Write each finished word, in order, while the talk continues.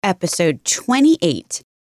episode 28.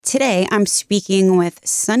 Today, I'm speaking with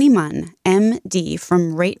Sunny Munn, MD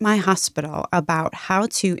from Rate My Hospital, about how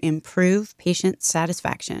to improve patient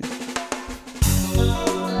satisfaction.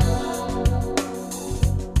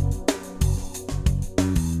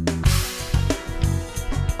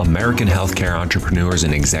 American healthcare entrepreneurs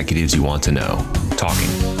and executives you want to know. Talking.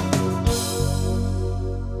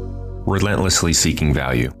 Relentlessly seeking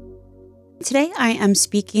value. Today, I am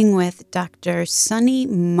speaking with Dr. Sunny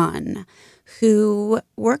Munn, who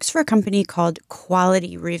works for a company called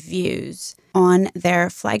Quality Reviews on their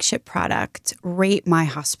flagship product, Rate My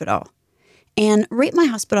Hospital. And Rate My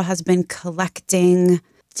Hospital has been collecting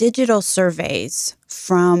digital surveys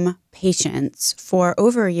from patients for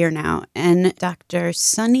over a year now. And Dr.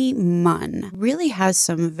 Sunny Munn really has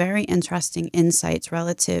some very interesting insights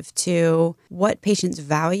relative to what patients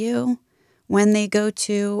value when they go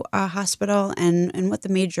to a hospital and what the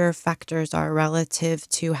major factors are relative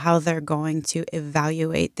to how they're going to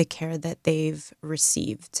evaluate the care that they've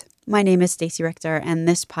received. My name is Stacey Richter, and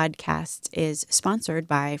this podcast is sponsored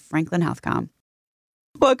by Franklin HealthCom.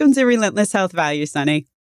 Welcome to Relentless Health Value, Sunny.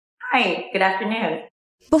 Hi, good afternoon.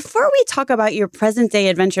 Before we talk about your present-day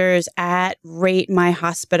adventures at Rate My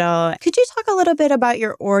Hospital, could you talk a little bit about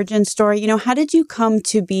your origin story? How did you come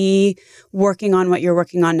to be working on what you're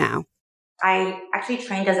working on now? I actually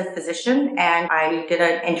trained as a physician, and I did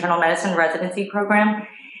an internal medicine residency program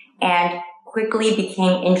and quickly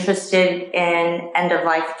became interested in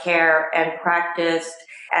end-of-life care and practiced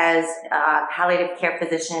as a palliative care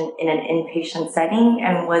physician in an inpatient setting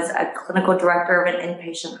and was a clinical director of an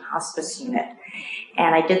inpatient hospice unit.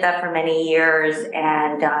 And I did that for many years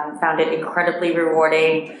and found it incredibly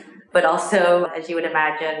rewarding, but also, as you would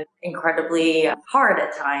imagine, incredibly hard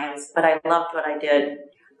at times. But I loved what I did.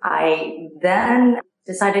 I then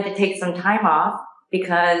decided to take some time off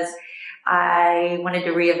because I wanted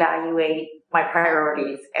to reevaluate my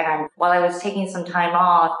priorities. And while I was taking some time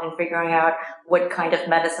off and figuring out what kind of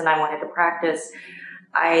medicine I wanted to practice,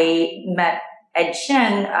 I met Ed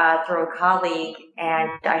Chin through a colleague, and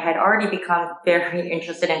I had already become very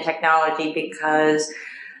interested in technology because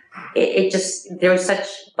there was such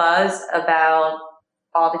buzz about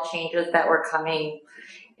all the changes that were coming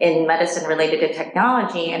in medicine related to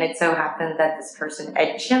technology. And it so happened that this person,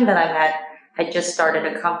 Ed Chin, that I met, had just started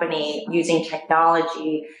a company using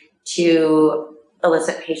technology to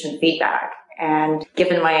elicit patient feedback. And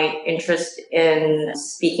given my interest in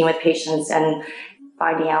speaking with patients and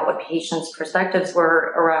finding out what patients' perspectives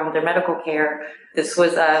were around their medical care, this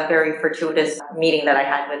was a very fortuitous meeting that I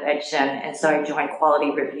had with Ed Chin. And so I joined Quality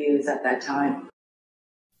Reviews at that time.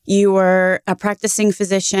 You were a practicing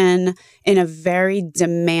physician in a very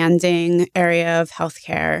demanding area of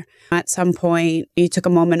healthcare. At some point, you took a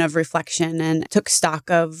moment of reflection and took stock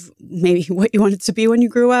of maybe what you wanted to be when you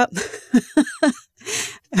grew up.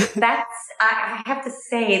 I have to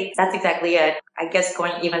say, that's exactly it. I guess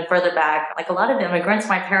going even further back, like a lot of immigrants,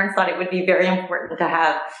 my parents thought it would be very important to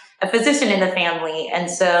have a physician in the family. And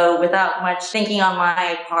so without much thinking on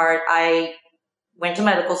my part, I went to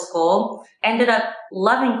medical school, ended up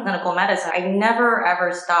loving clinical medicine. I never,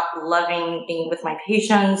 ever stopped loving being with my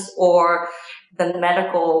patients or the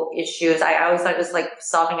medical issues. I always thought it was like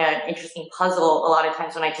solving an interesting puzzle a lot of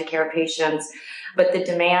times when I took care of patients. But the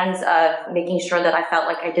demands of making sure that I felt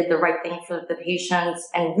like I did the right thing for the patients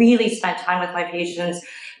and really spent time with my patients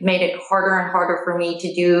made it harder and harder for me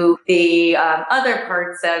to do the other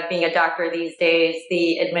parts of being a doctor these days,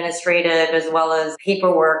 the administrative as well as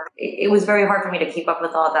paperwork. It was very hard for me to keep up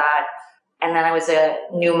with all that. And then I was a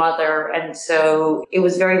new mother. And so it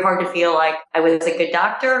was very hard to feel like I was a good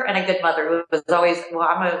doctor and a good mother. It was always, well,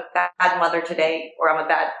 I'm a bad mother today or I'm a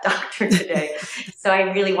bad doctor today. So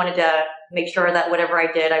I really wanted to make sure that whatever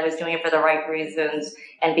I did, I was doing it for the right reasons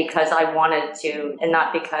and because I wanted to and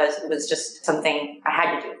not because it was just something I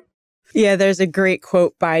had to do. Yeah, there's a great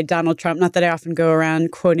quote by Donald Trump. Not that I often go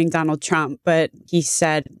around quoting Donald Trump, but he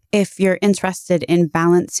said, if you're interested in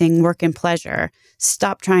balancing work and pleasure,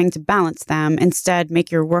 stop trying to balance them. Instead,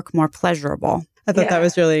 make your work more pleasurable. I thought that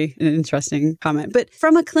was really an interesting comment. But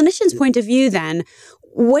from a clinician's point of view, then,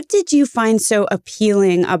 what did you find so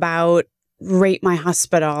appealing about Rate My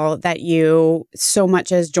Hospital that you so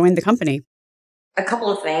much as joined the company? A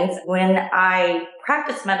couple of things. When I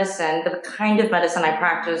practiced medicine, the kind of medicine I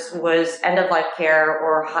practiced was end-of-life care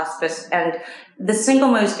or hospice. And the single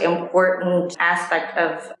most important aspect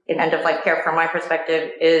of an end-of-life care from my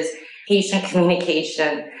perspective is patient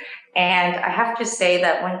communication. And I have to say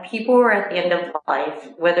that when people are at the end of life,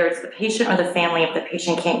 whether it's the patient or the family, if the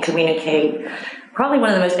patient can't communicate, probably one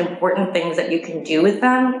of the most important things that you can do with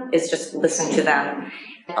them is just listen to them.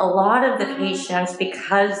 a lot of the patients,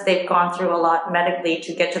 because they've gone through a lot medically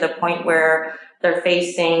to get to the point where they're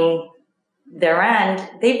facing their end,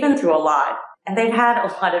 they've been through a lot. And they've had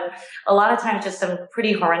a lot of times just some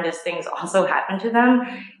pretty horrendous things also happen to them.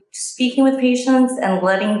 Speaking with patients and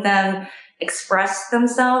letting them express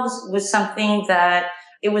themselves was something that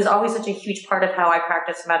it was always such a huge part of how I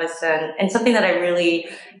practice medicine and something that I really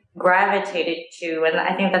gravitated to. And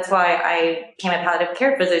I think that's why I became a palliative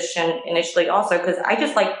care physician initially also, because I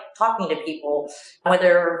just like talking to people,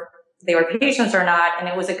 whether they were patients or not, and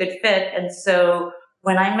it was a good fit. And so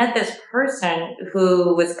when I met this person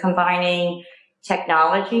who was combining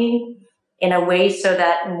technology in a way so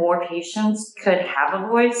that more patients could have a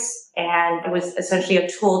voice, and it was essentially a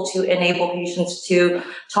tool to enable patients to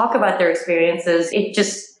talk about their experiences, it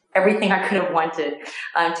just everything I could have wanted,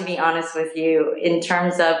 to be honest with you, in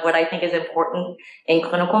terms of what I think is important in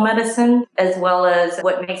clinical medicine, as well as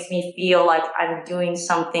what makes me feel like I'm doing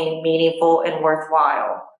something meaningful and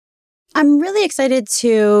worthwhile. I'm really excited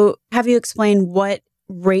to have you explain what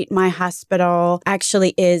Rate My Hospital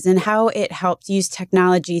actually is and how it helps use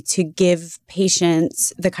technology to give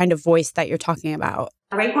patients the kind of voice that you're talking about.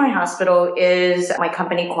 Rate My Hospital is my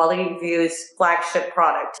company Quality Review's flagship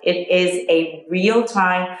product. It is a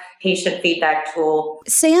real-time patient feedback tool.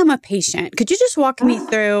 Say I'm a patient. Could you just walk me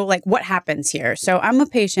through what happens here? So I'm a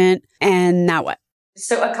patient, and now what?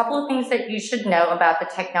 So a couple of things that you should know about the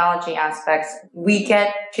technology aspects. We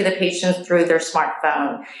get to the patients through their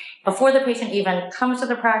smartphone. Before the patient even comes to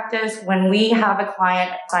the practice, when we have a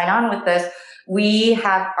client sign on with this, we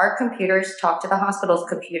have our computers talk to the hospital's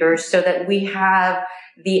computers so that we have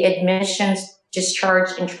the admissions,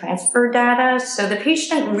 discharge, and transfer data. So the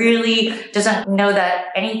patient really doesn't know that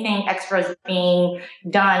anything extra is being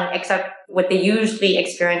done except what they usually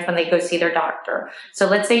experience when they go see their doctor. So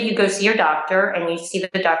let's say you go see your doctor and you see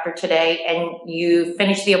the doctor today and you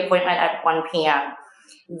finish the appointment at 1 p.m.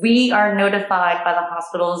 We are notified by the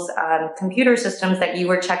hospital's computer systems that you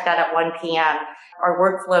were checked out at 1 p.m. Our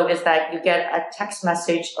workflow is that you get a text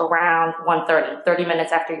message around 1:30, 30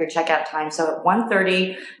 minutes after your checkout time. So at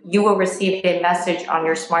 1:30, you will receive a message on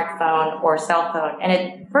your smartphone or cell phone. And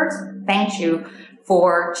it first thanks you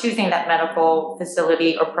for choosing that medical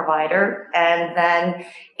facility or provider. And then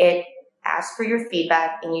it asks for your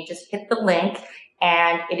feedback, and you just hit the link,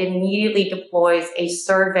 and it immediately deploys a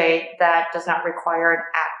survey that does not require an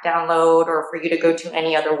app download or for you to go to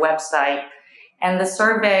any other website. And the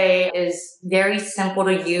survey is very simple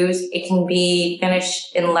to use. It can be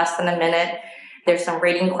finished in less than a minute. There's some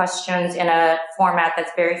rating questions in a format that's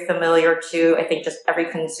very familiar to, I think, just every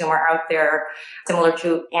consumer out there, similar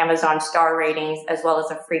to Amazon star ratings, as well as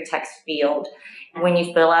a free text field. When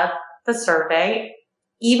you fill out the survey,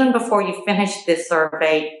 even before you finish this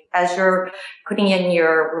survey, as you're putting in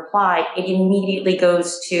your reply, it immediately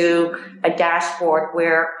goes to a dashboard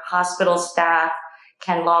where hospital staff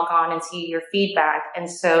can log on and see your feedback. And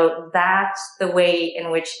so that's the way in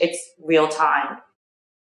which it's real time.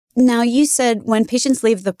 Now, you said when patients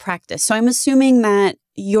leave the practice. So I'm assuming that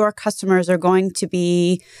your customers are going to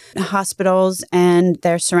be hospitals and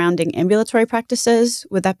their surrounding ambulatory practices.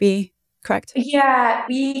 Would that be correct? Yeah,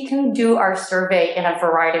 we can do our survey in a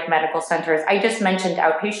variety of medical centers. I just mentioned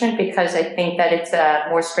outpatient because I think that it's a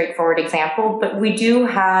more straightforward example, but we do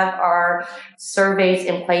have our surveys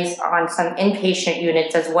in place on some inpatient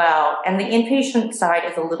units as well. And the inpatient side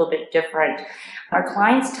is a little bit different. Our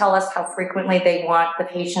clients tell us how frequently they want the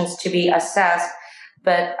patients to be assessed,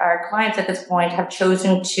 but our clients at this point have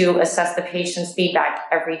chosen to assess the patient's feedback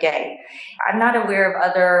every day. I'm not aware of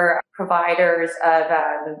other providers of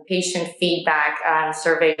patient feedback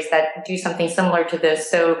surveys that do something similar to this.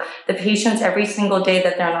 So the patients every single day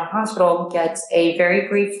that they're in the hospital gets a very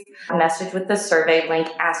brief message with the survey link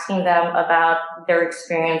asking them about their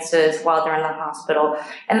experiences while they're in the hospital.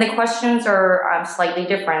 And the questions are slightly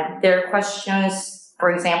different. There are questions, for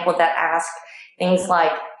example, that ask things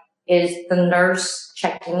like, is the nurse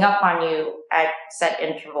checking up on you at set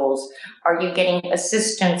intervals? Are you getting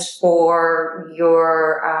assistance for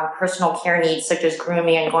your personal care needs, such as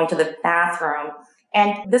grooming and going to the bathroom?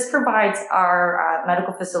 And this provides our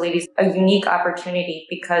medical facilities a unique opportunity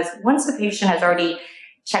because once the patient has already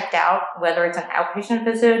checked out, whether it's an outpatient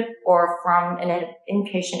visit or from an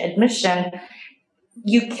inpatient admission,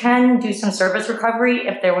 you can do some service recovery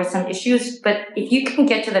if there was some issues, but if you can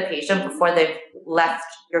get to the patient before they've left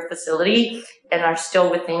your facility and are still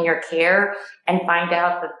within your care and find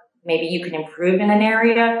out that maybe you can improve in an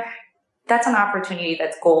area, that's an opportunity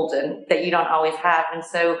that's golden that you don't always have. And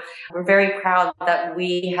so we're very proud that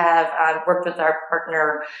we have worked with our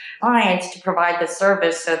partner clients to provide this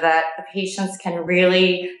service so that the patients can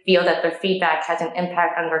really feel that their feedback has an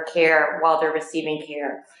impact on their care while they're receiving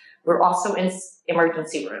care. We're also in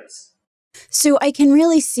emergency rooms. So I can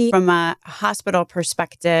really see from a hospital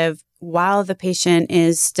perspective, while the patient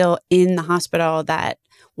is still in the hospital, that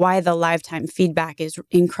why the lifetime feedback is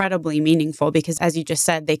incredibly meaningful, because as you just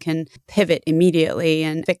said, they can pivot immediately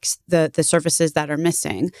and fix the services that are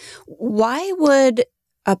missing. Why would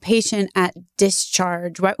a patient at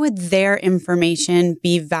discharge, what would their information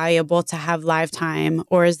be valuable to have lifetime,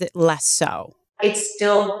 or is it less so? It's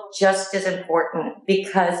still just as important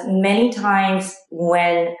because many times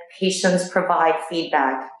when patients provide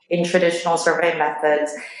feedback in traditional survey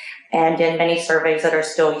methods and in many surveys that are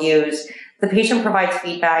still used, the patient provides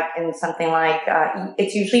feedback in something like,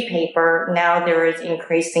 it's usually paper. Now there is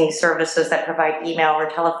increasing services that provide email or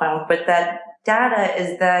telephone, but that data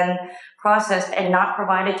is then processed and not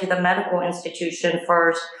provided to the medical institution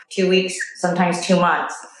for 2 weeks, sometimes 2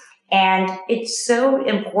 months. And it's so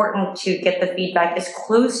important to get the feedback as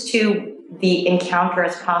close to the encounter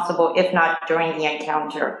as possible, if not during the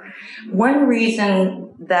encounter. One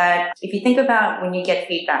reason that if you think about when you get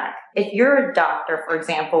feedback, if you're a doctor, for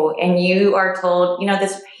example, and you are told,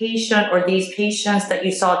 this patient or these patients that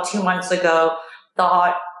you saw 2 months ago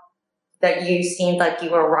thought that you seemed like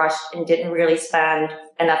you were rushed and didn't really spend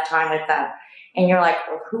enough time with them. And you're like,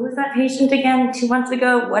 well, who was that patient again 2 months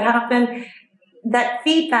ago? What happened? That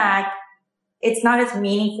feedback, it's not as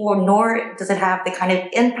meaningful, nor does it have the kind of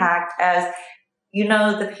impact as,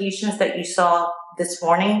 the patients that you saw this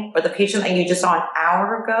morning or the patient that you just saw an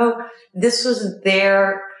hour ago. This was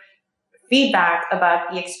their feedback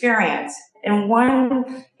about the experience. And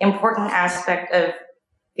one important aspect of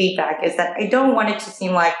feedback is that I don't want it to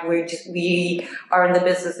seem like we are in the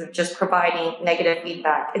business of just providing negative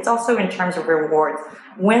feedback. It's also in terms of rewards.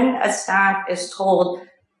 When a staff is told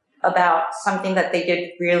about something that they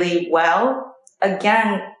did really well,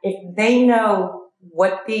 again, if they know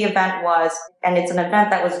what the event was, and it's an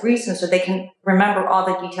event that was recent, so they can remember all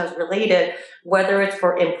the details related, whether it's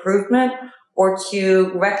for improvement or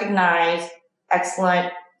to recognize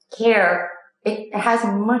excellent care, it has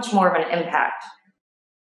much more of an impact.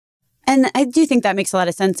 And I do think that makes a lot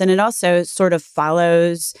of sense. And it also sort of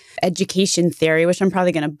follows education theory, which I'm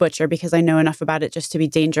probably going to butcher because I know enough about it just to be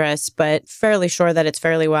dangerous, but fairly sure that it's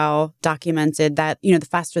fairly well documented that, the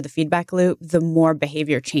faster the feedback loop, the more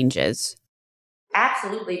behavior changes.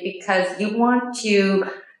 Absolutely, because you want to,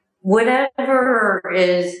 whatever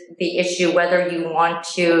is the issue, whether you want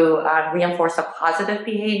to reinforce a positive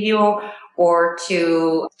behavior or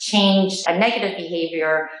to change a negative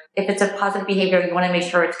behavior. If it's a positive behavior, you want to make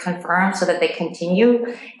sure it's confirmed so that they continue.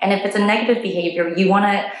 And if it's a negative behavior, you want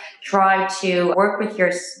to try to work with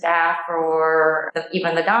your staff or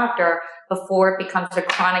even the doctor before it becomes a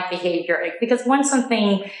chronic behavior. Because once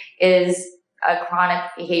something is a chronic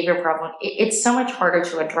behavior problem, it's so much harder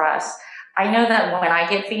to address. I know that when I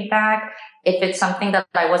get feedback, if it's something that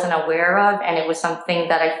I wasn't aware of and it was something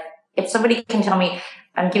that if somebody can tell me,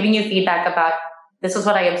 I'm giving you feedback about this is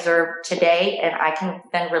what I observed today, and I can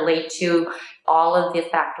then relate to all of the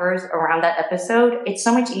factors around that episode, it's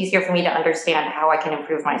so much easier for me to understand how I can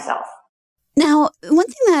improve myself. Now, one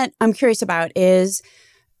thing that I'm curious about is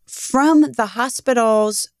from the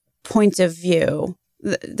hospital's point of view,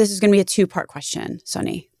 this is going to be a two-part question,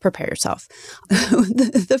 Sunny. Prepare yourself.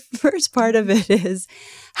 The first part of it is,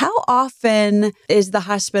 how often is the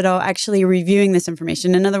hospital actually reviewing this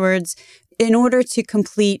information? In other words, in order to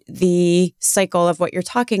complete the cycle of what you're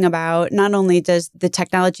talking about, not only does the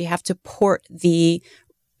technology have to port the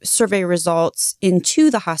survey results into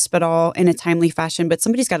the hospital in a timely fashion, but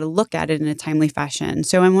somebody's got to look at it in a timely fashion.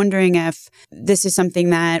 So I'm wondering if this is something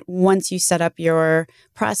that once you set up your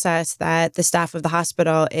process, that the staff of the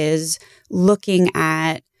hospital is looking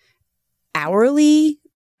at hourly?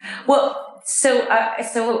 Well, so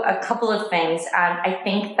a couple of things. I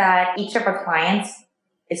think that each of our clients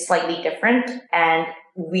is slightly different, and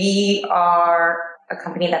we are a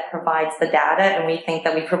company that provides the data, and we think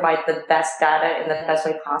that we provide the best data in the best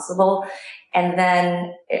way possible. And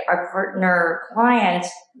then our partner clients,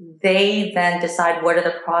 they then decide what are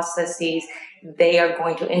the processes they are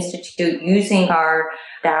going to institute using our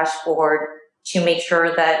dashboard to make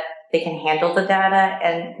sure that they can handle the data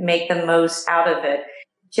and make the most out of it.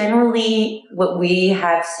 Generally, what we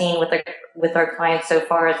have seen with our clients so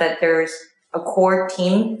far is that there's a core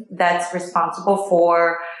team that's responsible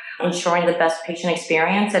for ensuring the best patient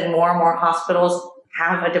experience, and more hospitals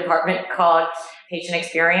have a department called patient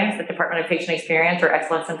experience, the Department of Patient Experience, or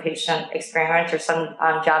Excellence in Patient Experience, or some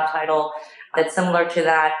job title that's similar to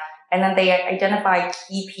that. And then they identify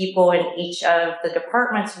key people in each of the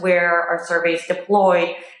departments where our surveys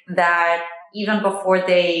deployed that even before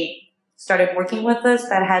they started working with us,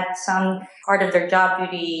 that had some part of their job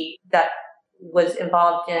duty that was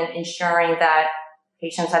involved in ensuring that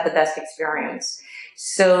patients had the best experience.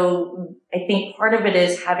 So I think part of it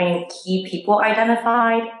is having key people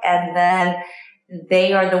identified, and then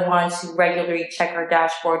they are the ones who regularly check our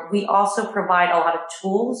dashboard. We also provide a lot of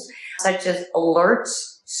tools, such as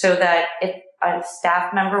alerts, so that if a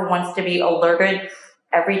staff member wants to be alerted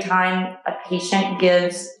every time a patient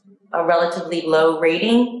gives a relatively low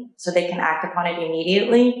rating, so they can act upon it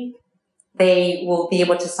immediately, they will be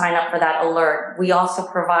able to sign up for that alert. We also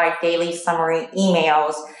provide daily summary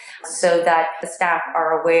emails so that the staff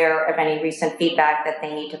are aware of any recent feedback that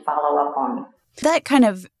they need to follow up on. That kind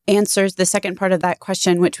of answers the second part of that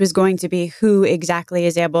question, which was going to be who exactly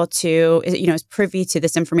is able to, is privy to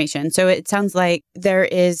this information. So it sounds like there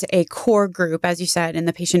is a core group, as you said, in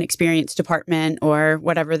the patient experience department or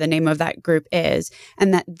whatever the name of that group is,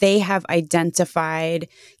 and that they have identified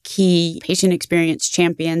key patient experience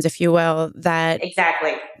champions, if you will, that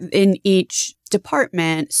exactly in each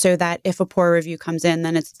department, so that if a poor review comes in,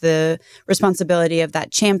 then it's the responsibility of that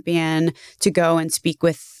champion to go and speak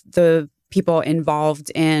with the people involved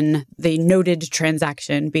in the noted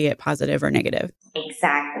transaction, be it positive or negative.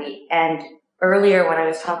 Exactly. And earlier when I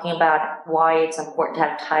was talking about why it's important to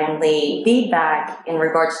have timely feedback in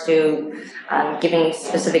regards to giving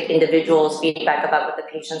specific individuals feedback about what the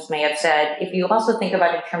patients may have said, if you also think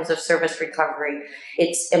about it in terms of service recovery,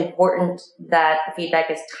 it's important that the feedback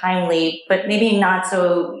is timely, but maybe not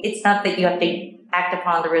so, it's not that you have to act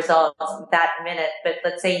upon the results that minute, but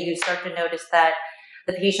let's say you start to notice that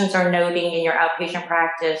the patients are noting in your outpatient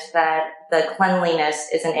practice that the cleanliness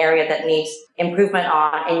is an area that needs improvement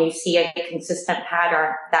on, and you see a consistent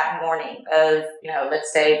pattern that morning of,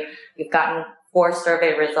 let's say you've gotten 4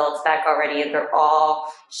 survey results back already and they're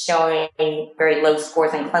all showing very low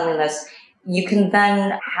scores in cleanliness. You can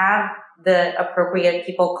then have the appropriate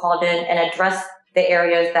people called in and address the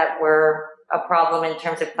areas that were a problem in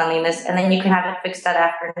terms of cleanliness, and then you can have it fixed that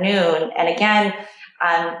afternoon. And again,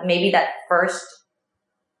 maybe that first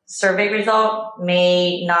survey result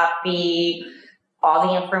may not be all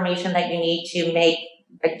the information that you need to make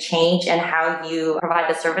a change in how you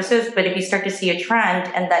provide the services. But if you start to see a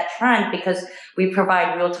trend, and that trend, because we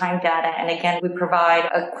provide real-time data, and again, we provide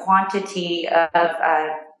a quantity of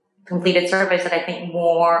completed surveys that I think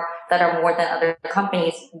that are more than other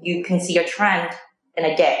companies, you can see a trend in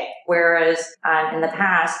a day. Whereas in the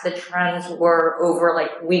past, the trends were over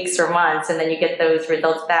like weeks or months, and then you get those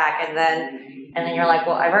results back, and then you're like,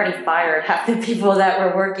 well, I've already fired half the people that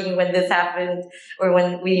were working when this happened, or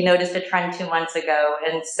when we noticed a trend 2 months ago.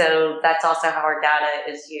 And so that's also how our data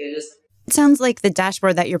is used. It sounds like the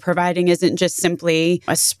dashboard that you're providing isn't just simply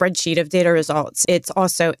a spreadsheet of data results. It's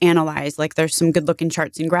also analyzed. Like there's some good looking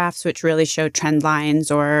charts and graphs which really show trend lines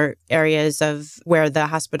or areas of where the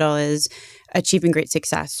hospital is achieving great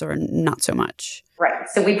success or not so much. Right.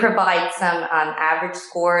 So we provide some average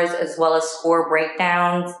scores as well as score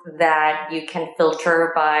breakdowns that you can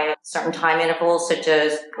filter by certain time intervals, such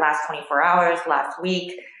as last 24 hours, last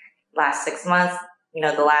week, last 6 months,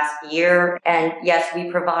 the last year. And yes,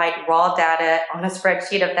 we provide raw data on a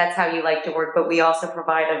spreadsheet if that's how you like to work, but we also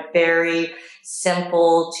provide a very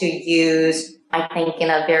simple to use, I think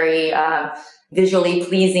in a very visually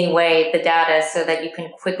pleasing way, the data, so that you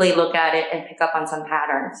can quickly look at it and pick up on some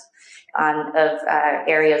patterns of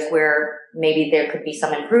areas where maybe there could be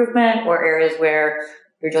some improvement, or areas where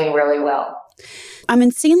you're doing really well. I'm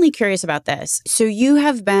insanely curious about this. So you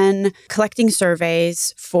have been collecting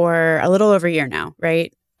surveys for a little over a year now,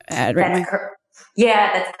 right?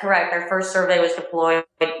 Yeah, that's correct. Our first survey was deployed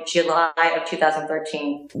July of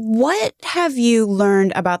 2013. What have you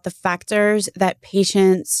learned about the factors that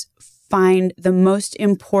patients find the most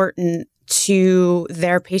important to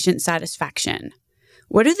their patient satisfaction?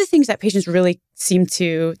 What are the things that patients really seem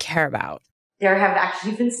to care about? There have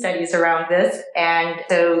actually been studies around this, and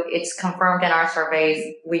so it's confirmed in our surveys,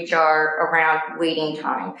 which are around waiting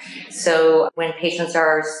time. So when patients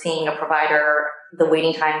are seeing a provider, the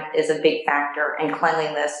waiting time is a big factor, and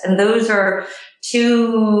cleanliness. And those are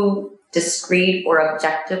 2 discrete or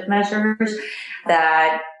objective measures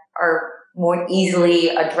that are more easily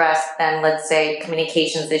addressed than, let's say,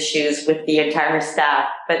 communications issues with the entire staff.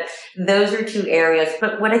 But those are 2 areas.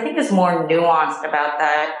 But what I think is more nuanced about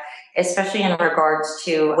that, especially in regards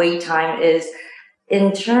to wait time, is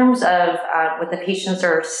In terms of what the patients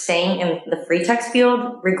are saying in the free text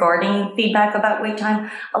field regarding feedback about wait time,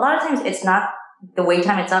 a lot of times it's not the wait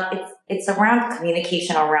time itself. It's around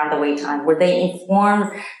communication around the wait time. Were they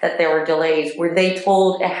informed that there were delays? Were they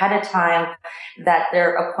told ahead of time that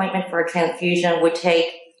their appointment for a transfusion would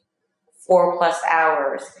take 4+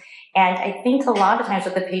 hours? And I think a lot of times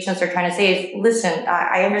what the patients are trying to say is, listen,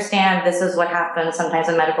 I understand this is what happens sometimes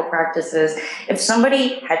in medical practices. If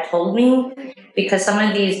somebody had told me, because some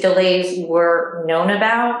of these delays were known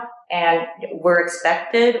about and were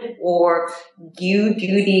expected, or you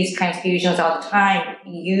do these transfusions all the time,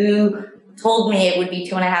 you told me it would be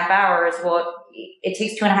 2.5 hours. Well, it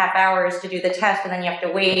takes 2.5 hours to do the test, and then you have to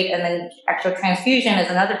wait, and then actual transfusion is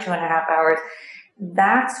another 2.5 hours.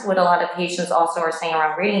 That's what a lot of patients also are saying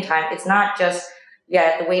around waiting time. It's not just,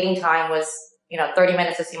 the waiting time was, 30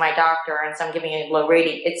 minutes to see my doctor, and so I'm giving you a low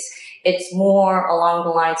rating. It's more along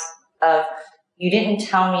the lines of, you didn't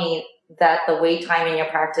tell me that the wait time in your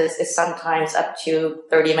practice is sometimes up to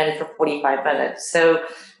 30 minutes or 45 minutes. So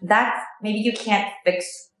that maybe you can't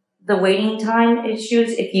fix the waiting time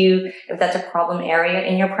issues if that's a problem area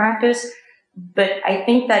in your practice. But I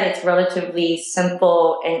think that it's relatively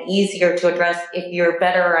simple and easier to address if you're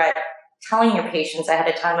better at telling your patients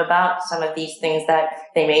ahead of time about some of these things that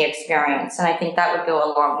they may experience. And I think that would go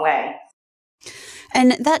a long way.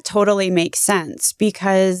 And that totally makes sense,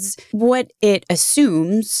 because what it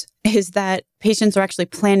assumes is that patients are actually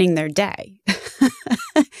planning their day.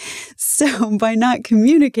 So by not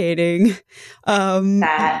communicating,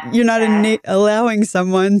 you're not allowing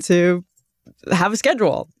someone to have a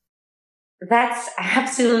schedule. That's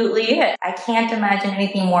absolutely it. I can't imagine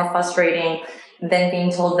anything more frustrating than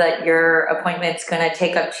being told that your appointment's going to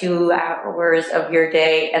take up 2 hours of your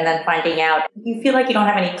day, and then finding out you feel like you don't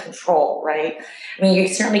have any control, right? I mean, you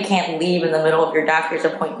certainly can't leave in the middle of your doctor's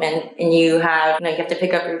appointment, and you have to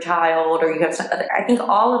pick up your child, or you have some other. I think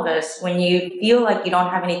all of us, when you feel like you don't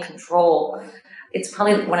have any control, it's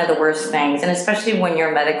probably one of the worst things. And especially when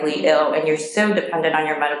you're medically ill and you're so dependent on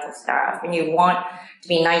your medical staff, and you want to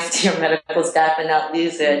be nice to your medical staff and not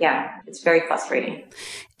lose it. Yeah, it's very frustrating.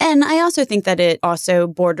 And I also think that it also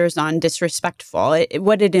borders on disrespectful.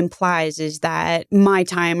 What it implies is that my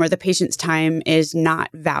time or the patient's time is not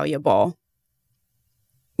valuable,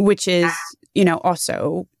 which is,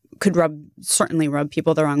 also could certainly rub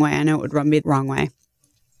people the wrong way. I know it would rub me the wrong way.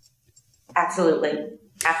 Absolutely.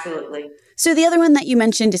 Absolutely. So the other one that you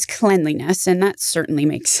mentioned is cleanliness, and that certainly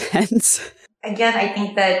makes sense. Again, I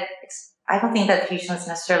don't think that patients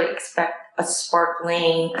necessarily expect a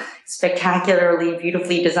sparkling, spectacularly,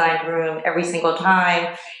 beautifully designed room every single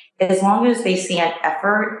time. As long as they see an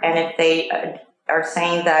effort, and if they are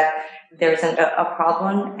saying that there's a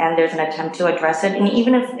problem and there's an attempt to address it, and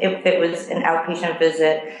even if it was an outpatient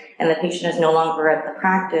visit and the patient is no longer at the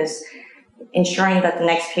practice, ensuring that the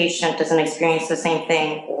next patient doesn't experience the same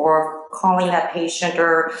thing, or calling that patient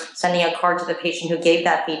or sending a card to the patient who gave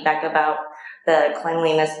that feedback about the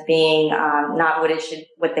cleanliness being not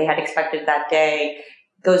what they had expected that day,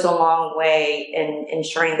 goes a long way in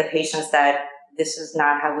ensuring the patients that this is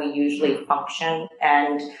not how we usually function.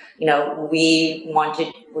 And,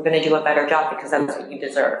 we're going to do a better job because that's what you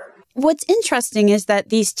deserve. What's interesting is that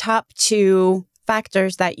these top two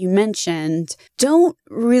factors that you mentioned don't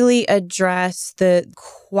really address the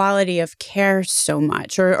quality of care so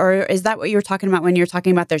much. Or is that what you were talking about when you're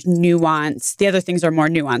talking about there's nuance? The other things are more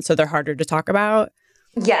nuanced, so they're harder to talk about?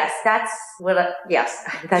 Yes, that's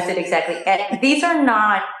it exactly. And these are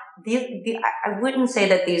not, I wouldn't say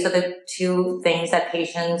that these are the two things that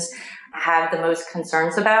patients have the most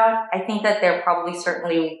concerns about. I think that they're probably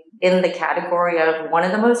certainly in the category of one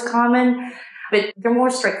of the most common, but they're more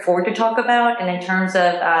straightforward to talk about. And in terms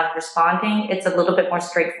of responding, it's a little bit more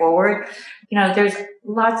straightforward. There's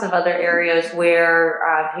lots of other areas where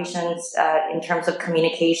patients, in terms of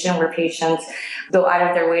communication, where patients go out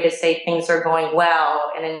of their way to say things are going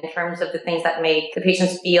well. And in terms of the things that make the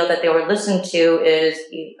patients feel that they were listened to is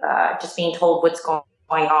just being told what's going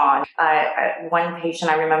on. One patient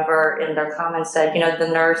I remember in their comments said, the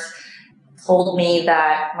nurse told me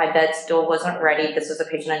that my bed still wasn't ready. This was a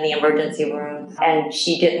patient in the emergency room, and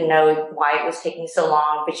she didn't know why it was taking so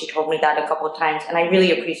long, but she told me that a couple of times. And I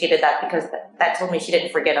really appreciated that, because that told me she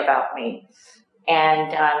didn't forget about me.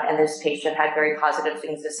 And this patient had very positive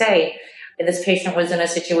things to say. And this patient was in a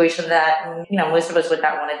situation that, most of us would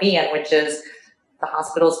not want to be in, which is the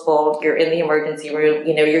hospital's full, you're in the emergency room,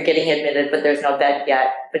 you're getting admitted, but there's no bed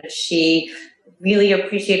yet. But she really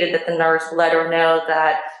appreciated that the nurse let her know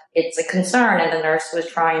that it's a concern, and the nurse was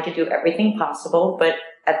trying to do everything possible, but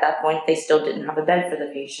at that point, they still didn't have a bed for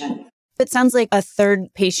the patient. It sounds like a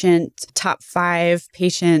third patient, top 5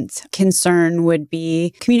 patient concern would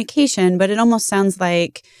be communication, but it almost sounds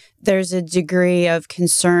like there's a degree of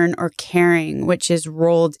concern or caring which is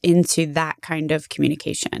rolled into that kind of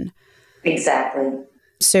communication. Exactly.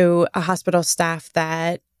 So a hospital staff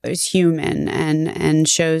that is human and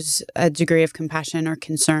shows a degree of compassion or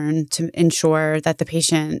concern to ensure that the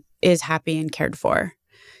patient is happy and cared for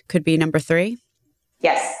could be number 3.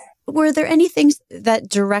 Yes. Were there any things that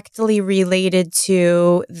directly related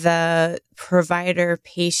to the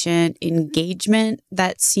provider-patient engagement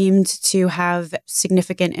that seemed to have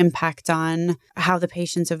significant impact on how the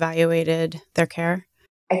patients evaluated their care?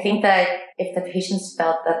 I think that if the patients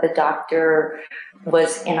felt that the doctor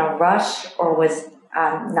was in a rush or was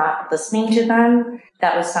not listening to them,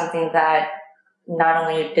 that was something that not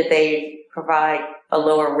only did they provide a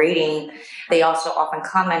lower rating, they also often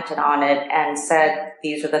commented on it and said,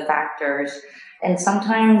 these are the factors. And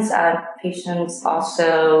sometimes patients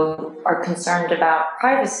also are concerned about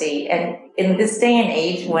privacy. And in this day and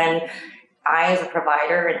age, when I, as a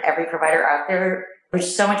provider, and every provider out there, we're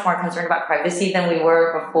so much more concerned about privacy than we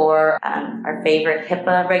were before our favorite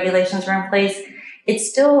HIPAA regulations were in place, it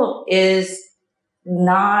still is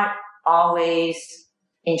not always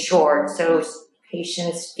ensured. So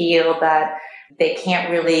patients feel that they can't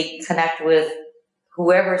really connect with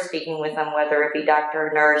whoever's speaking with them, whether it be doctor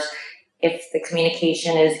or nurse, if the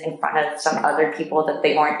communication is in front of some other people that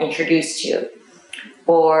they weren't introduced to.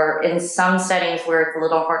 Or in some settings where it's a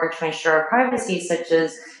little harder to ensure privacy, such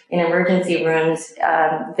as in emergency rooms,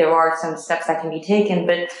 there are some steps that can be taken.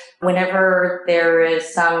 But whenever there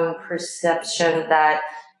is some perception that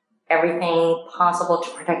everything possible to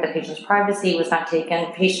protect the patient's privacy was not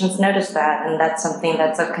taken, patients notice that, and that's something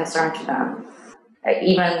that's of concern to them.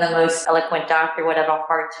 Even the most eloquent doctor would have a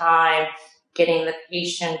hard time getting the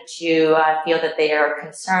patient to feel that they are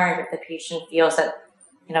concerned if the patient feels that,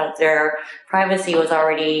 their privacy was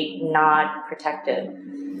already not protected.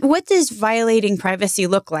 What does violating privacy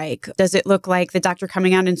look like? Does it look like the doctor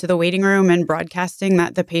coming out into the waiting room and broadcasting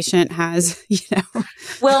that the patient has,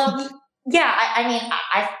 Well, yeah,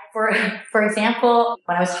 for example,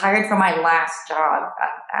 when I was hired for my last job,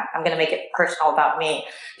 I'm going to make it personal about me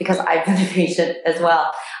because I've been a patient as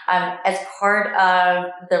well. As part of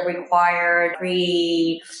the required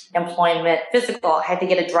pre-employment physical, I had to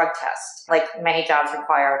get a drug test, like many jobs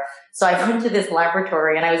require. So I went to this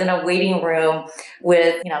laboratory and I was in a waiting room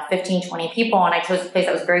with, 15, 20 people. And I chose a place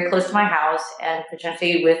that was very close to my house and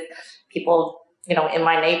potentially with people in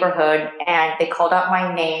my neighborhood, and they called out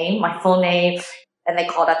my name, my full name, and they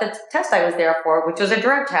called out the test I was there for, which was a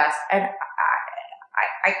drug test. And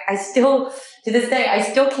I still, to this day, I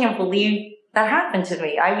still can't believe that happened to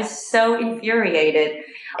me. I was so infuriated.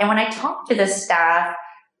 And when I talked to the staff,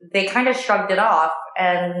 they kind of shrugged it off.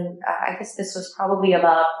 And I guess this was probably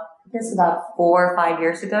about 4 or 5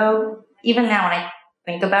 years ago. Even now, when I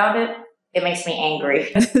think about it, it makes me angry.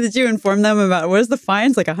 Did you inform them about where's the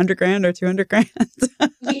fines, like $100,000 or $200,000?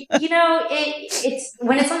 It's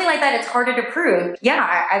when it's something like that, it's harder to prove.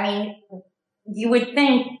 Yeah, I mean, you would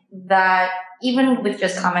think that even with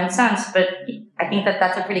just common sense, but I think that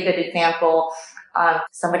that's a pretty good example of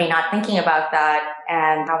somebody not thinking about that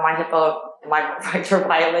and how my rights were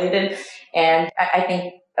violated. And I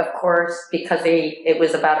think, of course, because it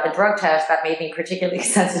was about a drug test, that made me particularly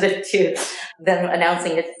sensitive to them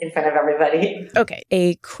announcing it in front of everybody. Okay,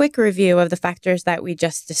 a quick review of the factors that we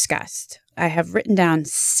just discussed. I have written down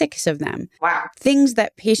 6 of them. Wow. Things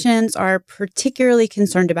that patients are particularly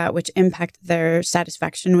concerned about, which impact their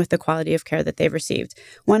satisfaction with the quality of care that they've received.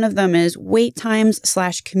 One of them is wait times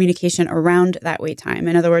 / communication around that wait time.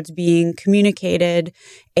 In other words, being communicated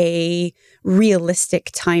a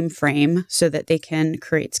realistic time frame so that they can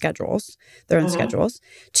create schedules, their own schedules.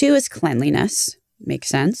 2 is cleanliness. Makes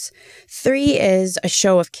sense. 3 is a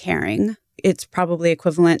show of caring. It's probably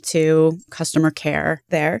equivalent to customer care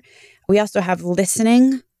there. We also have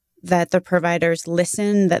listening, that the providers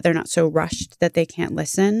listen, that they're not so rushed that they can't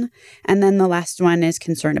listen. And then the last one is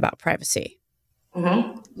concern about privacy.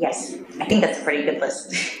 Mm-hmm. Yes, I think that's a pretty good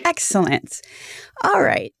list. Excellent. All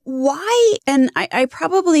right. Why? And I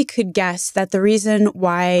probably could guess that the reason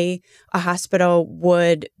why a hospital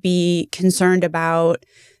would be concerned about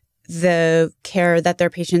the care that their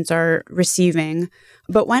patients are receiving.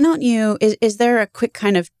 But why don't you, is there a quick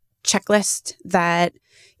kind of checklist that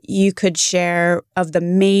you could share of the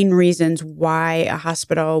main reasons why a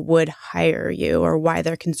hospital would hire you or why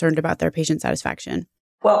they're concerned about their patient satisfaction?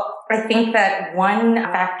 Well, I think that one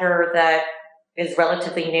factor that is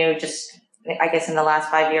relatively new, just I guess in the last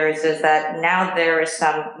 5 years, is that now there is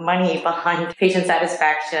some money behind patient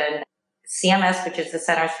satisfaction. CMS, which is the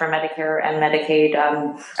Centers for Medicare and Medicaid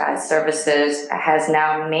Services, has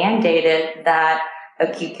now mandated that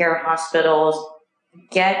acute care hospitals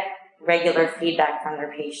get regular feedback from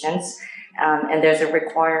their patients. And there's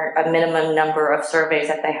a minimum number of surveys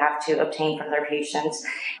that they have to obtain from their patients.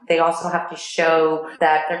 They also have to show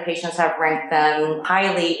that their patients have ranked them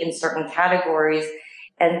highly in certain categories.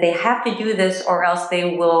 And they have to do this or else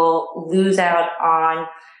they will lose out on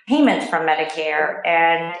payments from Medicare.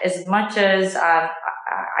 And as much as I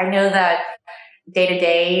know that day to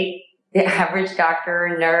day, the average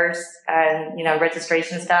doctor, nurse, and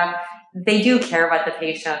registration staff, they do care about the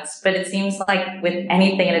patients. But it seems like with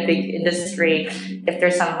anything in a big industry, if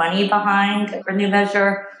there's some money behind a new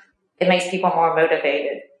measure, it makes people more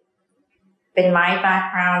motivated. In my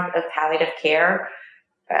background of palliative care,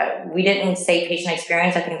 we didn't say patient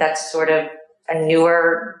experience. I think that's sort of a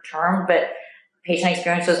newer term, but patient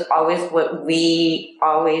experience was always what we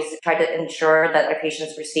always try to ensure that our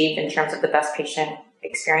patients received in terms of the best patient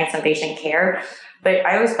experience and patient care. But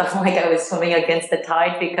I always felt like I was swimming against the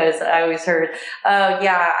tide because I always heard, oh,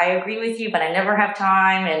 yeah, I agree with you, but I never have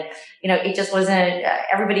time. And, it just wasn't,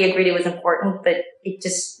 everybody agreed it was important, but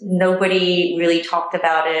nobody really talked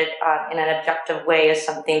about it in an objective way as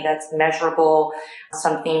something that's measurable,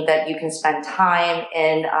 something that you can spend time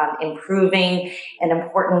in improving, an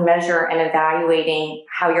important measure and evaluating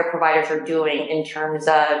how your providers are doing in terms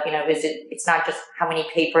of, it's not just how many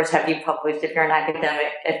papers have you published if you're in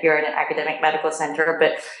an academic medical center,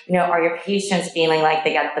 but, are your patients feeling like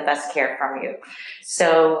they got the best care from you?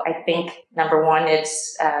 So I think number one,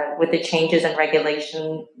 it's with the changes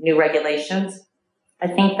in new regulations. I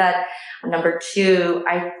think that number two,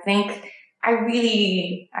 I don't know,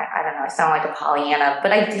 I sound like a Pollyanna,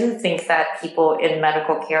 but I do think that people in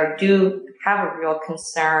medical care do have a real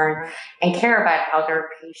concern and care about how their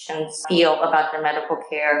patients feel about their medical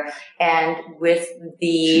care. And with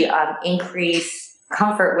the increased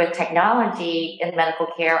comfort with technology in medical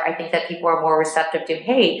care, I think that people are more receptive to,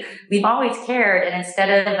 hey, we've always cared. And instead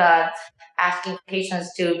of asking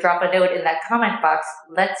patients to drop a note in that comment box,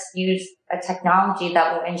 let's use a technology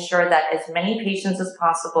that will ensure that as many patients as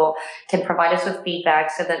possible can provide us with feedback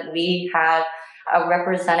so that we have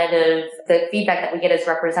the feedback that we get is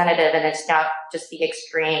representative and it's not just the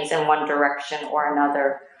extremes in one direction or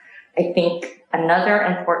another. I think another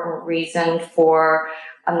important reason for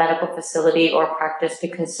a medical facility or practice to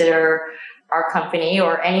consider our company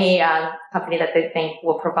or any company that they think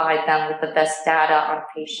will provide them with the best data on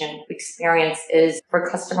patient experience is for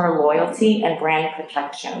customer loyalty and brand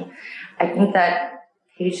protection. I think that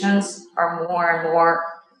patients are more and more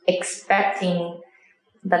expecting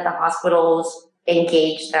that the hospitals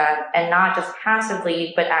engage them, and not just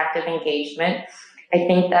passively, but active engagement. I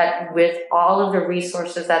think that with all of the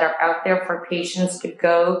resources that are out there for patients to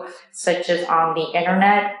go, such as on the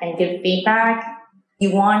internet, and give feedback, you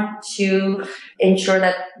want to ensure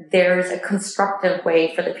that there's a constructive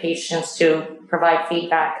way for the patients to provide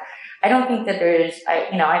feedback. I don't think that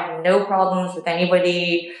I have no problems with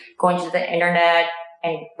anybody going to the internet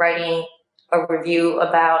and writing a review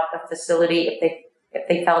about a facility if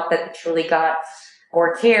they felt that they truly got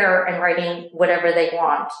or care, and writing whatever they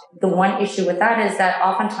want. The one issue with that is that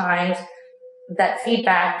oftentimes that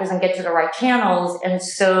feedback doesn't get to the right channels. And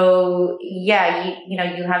so, you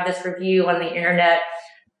have this review on the internet,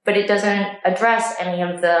 but it doesn't address any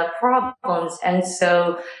of the problems. And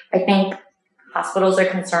so I think hospitals are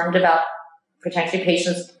concerned about potentially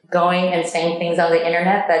patients going and saying things on the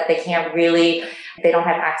internet that they don't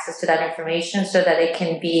have access to that information, so that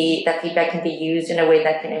that feedback can be used in a way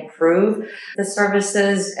that can improve the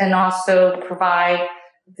services and also provide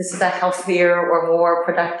this is a healthier or more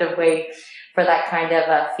productive way for that kind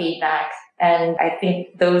of feedback. And I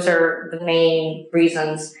think those are the main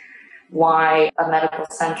reasons why a medical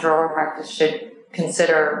center or practice should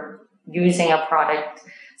consider using a product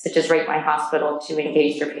such as Rate My Hospital to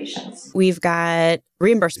engage their patients. We've got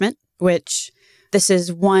reimbursement, which this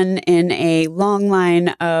is one in a long line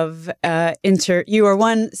of you are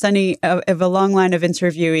one, Sunny, of a long line of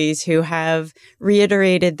interviewees who have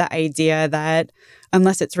reiterated the idea that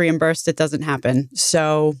unless it's reimbursed, it doesn't happen.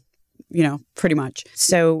 So, pretty much.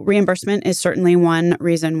 So reimbursement is certainly one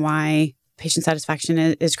reason why patient satisfaction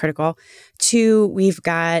is critical. Two, we've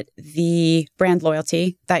got the brand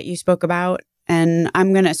loyalty that you spoke about. And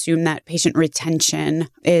I'm going to assume that patient retention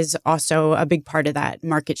is also a big part of that.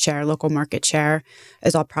 Market share, local market share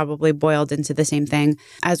is all probably boiled into the same thing,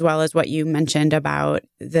 as well as what you mentioned about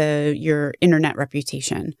your internet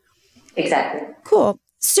reputation. Exactly. Cool.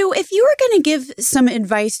 So if you were going to give some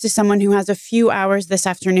advice to someone who has a few hours this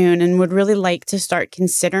afternoon and would really like to start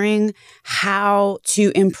considering how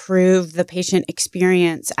to improve the patient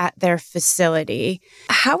experience at their facility,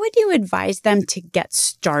 how would you advise them to get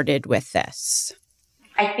started with this?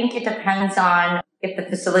 I think it depends on if the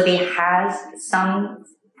facility has some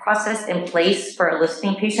process in place for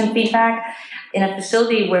eliciting patient feedback. In a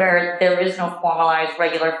facility where there is no formalized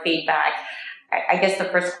regular feedback, I guess the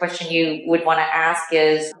first question you would want to ask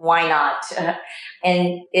is, why not?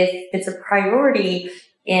 And if it's a priority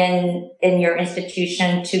in your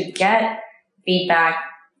institution to get feedback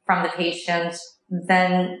from the patients,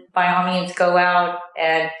 then by all means go out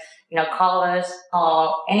and call us,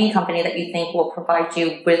 call any company that you think will provide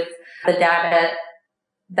you with the data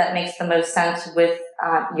that makes the most sense with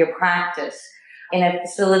your practice. In a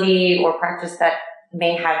facility or practice that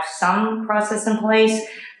may have some process in place,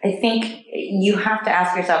 I think you have to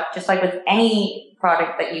ask yourself, just like with any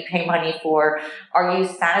product that you pay money for, are you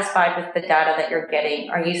satisfied with the data that you're getting?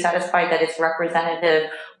 Are you satisfied that it's representative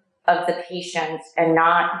of the patients and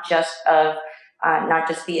not just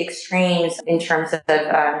the extremes in terms of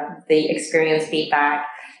the experience feedback?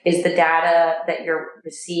 Is the data that you're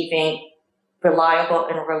receiving reliable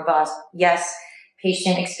and robust? Yes,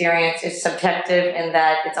 patient experience is subjective in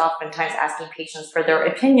that it's oftentimes asking patients for their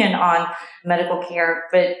opinion on medical care,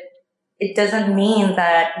 but it doesn't mean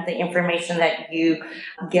that the information that you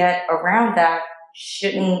get around that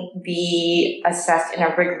shouldn't be assessed in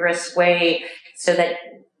a rigorous way so that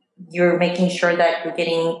you're making sure that you're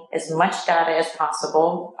getting as much data as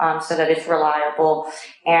possible so that it's reliable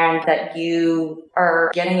and that you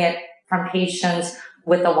are getting it from patients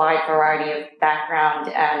with a wide variety of background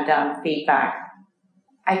and feedback.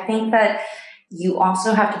 I think that you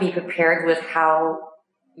also have to be prepared with how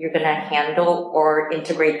you're going to handle or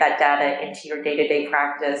integrate that data into your day-to-day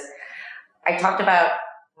practice. I talked about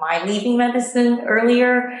my leaving medicine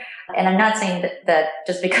earlier, and I'm not saying that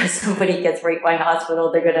just because somebody gets Rate My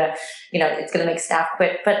Hospital, they're going to, it's going to make staff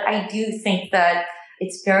quit. But I do think that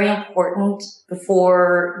it's very important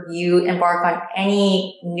before you embark on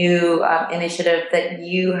any new initiative that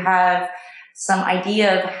you have some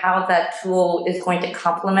idea of how that tool is going to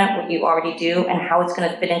complement what you already do and how it's going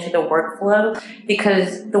to fit into the workflow.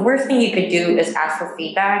 Because the worst thing you could do is ask for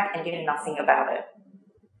feedback and do nothing about it.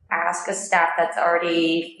 Ask a staff that's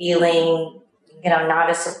already feeling, not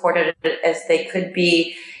as supported as they could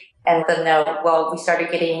be, and then know, well, we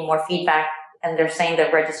started getting more feedback and they're saying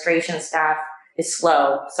the registration staff is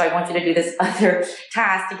slow. So I want you to do this other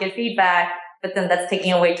task to get feedback, but then that's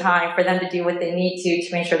taking away time for them to do what they need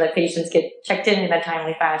to make sure that patients get checked in a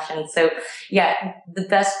timely fashion. So yeah, the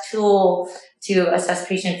best tool to assess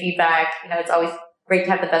patient feedback, it's always great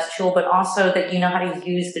to have the best tool, but also that you know how to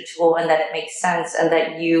use the tool and that it makes sense and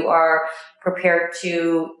that you are prepared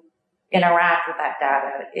to interact with that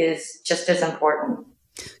data is just as important.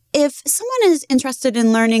 If someone is interested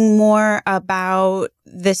in learning more about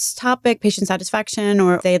this topic, patient satisfaction,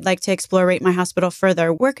 or they'd like to explore Rate My Hospital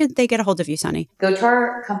further, where could they get a hold of you, Sunny? Go to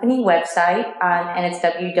our company website, and it's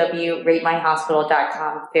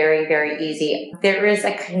www.ratemyhospital.com. Very, very easy. There is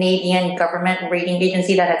a Canadian government rating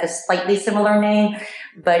agency that has a slightly similar name,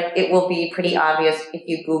 but it will be pretty obvious if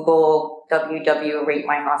you Google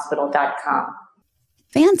www.ratemyhospital.com.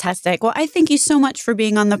 Fantastic. Well, I thank you so much for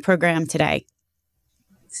being on the program today.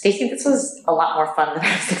 Stacey, this was a lot more fun than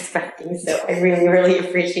I was expecting, so I really, really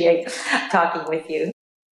appreciate talking with you.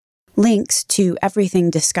 Links to everything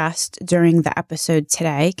discussed during the episode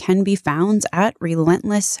today can be found at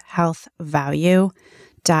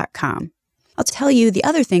relentlesshealthvalue.com. I'll tell you the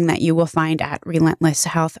other thing that you will find at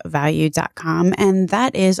relentlesshealthvalue.com, and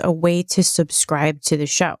that is a way to subscribe to the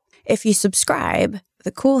show. If you subscribe,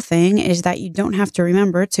 the cool thing is that you don't have to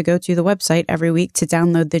remember to go to the website every week to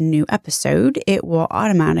download the new episode. It will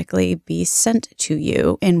automatically be sent to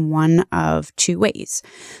you in one of two ways.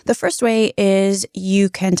 The first way is you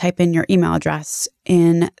can type in your email address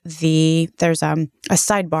there's a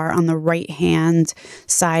sidebar on the right-hand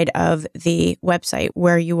side of the website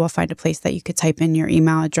where you will find a place that you could type in your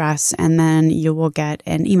email address, and then you will get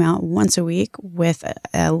an email once a week with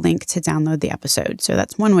a link to download the episode. So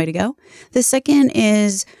that's one way to go. The second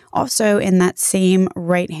is also in that same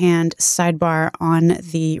right-hand sidebar on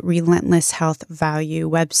the Relentless Health Value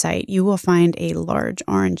website. You will find a large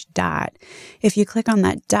orange dot. If you click on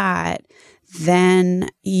that dot, then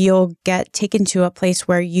you'll get taken to a place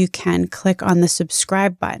where you can click on the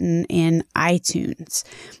subscribe button in iTunes.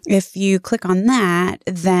 If you click on that,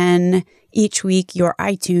 then each week your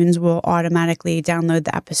iTunes will automatically download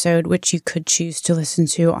the episode, which you could choose to listen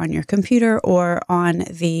to on your computer or on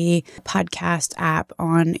the podcast app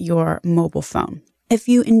on your mobile phone. If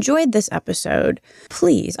you enjoyed this episode,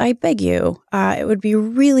 please, I beg you, it would be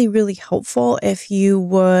really, really helpful if you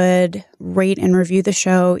would rate and review the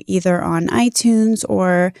show either on iTunes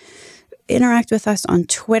or interact with us on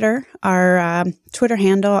Twitter. Our Twitter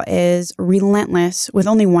handle is Relentless with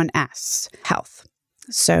only one S, Health.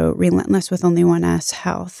 So Relentless with only one S,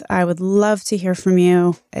 Health. I would love to hear from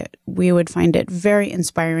you. We would find it very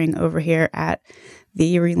inspiring over here at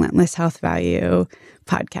the Relentless Health Value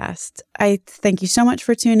podcast. I thank you so much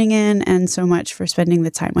for tuning in and so much for spending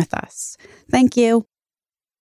the time with us. Thank you.